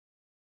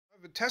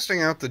I've been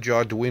testing out the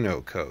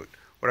JawDuino code.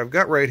 What I've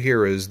got right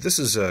here is, this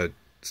is a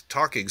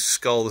talking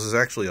skull. This is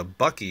actually a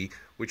Bucky,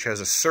 which has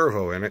a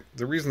servo in it.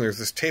 The reason there's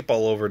this tape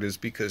all over it is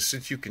because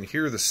since you can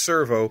hear the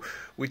servo,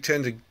 we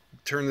tend to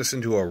turn this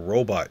into a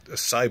robot, a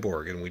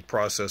cyborg, and we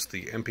process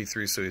the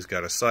MP3 so he's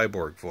got a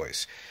cyborg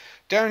voice.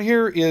 Down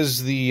here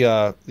is the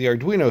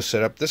Arduino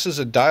setup. This is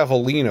a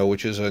JawDuino,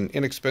 which is an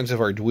inexpensive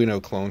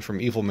Arduino clone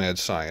from Evil Mad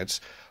Science.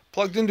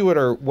 Plugged into it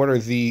are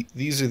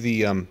these are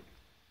the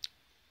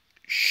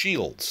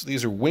shields.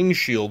 These are wing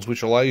shields,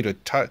 which allow you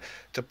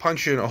to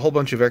punch in a whole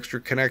bunch of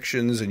extra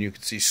connections, and you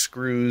can see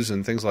screws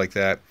and things like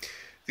that.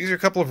 These are a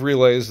couple of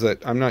relays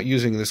that I'm not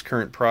using in this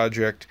current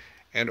project.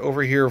 And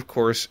over here, of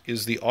course,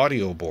 is the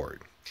audio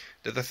board.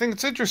 Now, the thing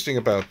that's interesting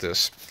about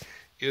this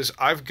is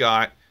I've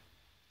got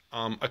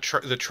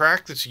the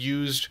track that's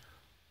used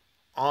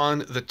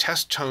on the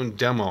test tone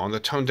demo, on the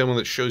tone demo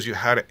that shows you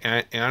how to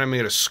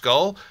animate a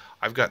skull.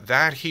 I've got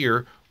that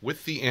here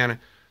with the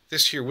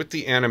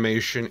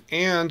animation,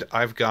 and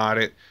I've got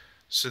it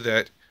so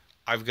that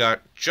I've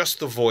got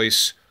just the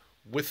voice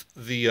with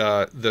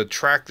the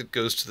track that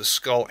goes to the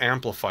skull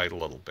amplified a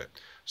little bit.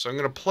 So I'm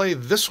going to play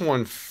this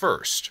one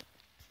first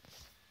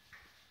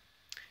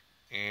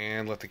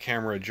and let the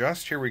camera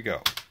adjust. Here we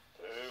go.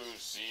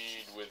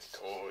 Proceed with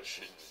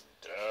caution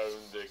down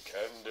the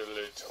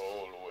candlelit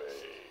hallway.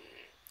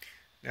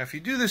 Now if you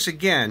do this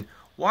again,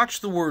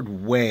 watch the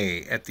word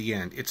way at the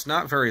end. It's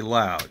not very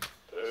loud.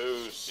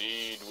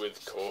 Proceed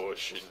with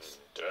caution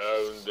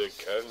down the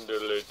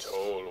candlelit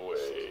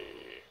hallway.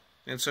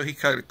 And so he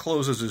kind of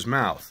closes his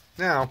mouth.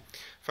 Now,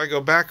 if I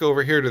go back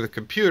over here to the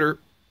computer,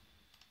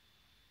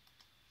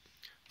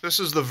 this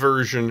is the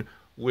version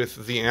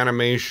with the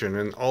animation,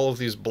 and all of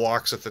these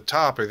blocks at the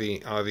top are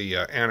the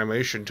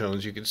animation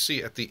tones. You can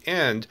see at the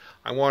end,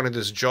 I wanted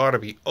this jaw to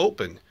be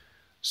open,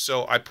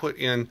 so I put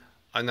in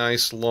a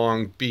nice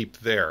long beep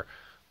there,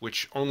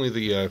 which only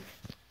the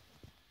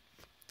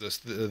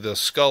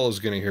skull is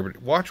going to hear.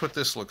 But watch what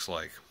this looks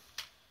like.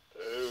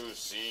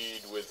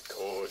 Proceed with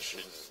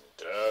caution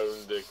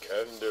down the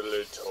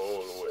candlelit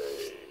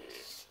hallway.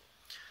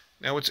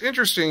 Now what's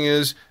interesting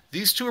is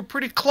these two are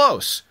pretty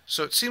close.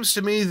 So it seems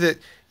to me that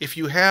if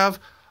you have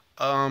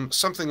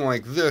something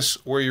like this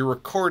where your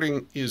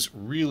recording is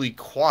really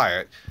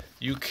quiet,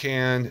 you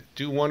can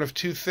do one of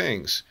two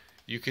things.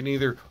 You can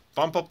either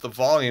bump up the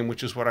volume,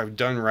 which is what I've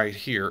done right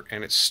here,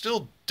 and it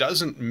still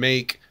doesn't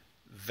make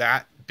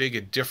that big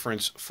a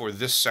difference for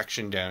this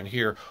section down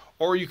here,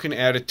 or you can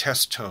add a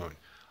test tone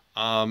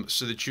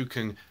so that you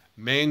can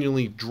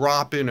manually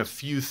drop in a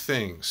few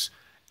things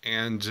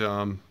and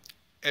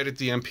edit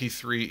the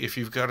MP3 if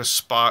you've got a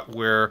spot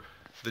where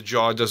the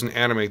jaw doesn't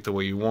animate the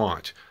way you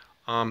want.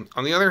 On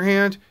the other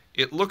hand,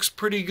 it looks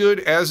pretty good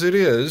as it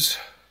is.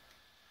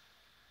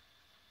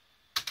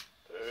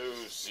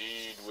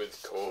 Proceed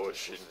with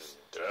caution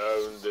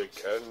down the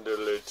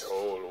candlelit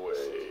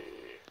hallway.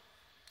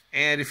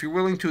 And if you're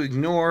willing to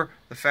ignore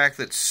the fact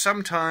that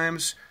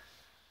sometimes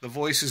the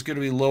voice is going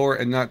to be lower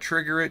and not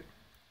trigger it,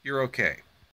 you're okay.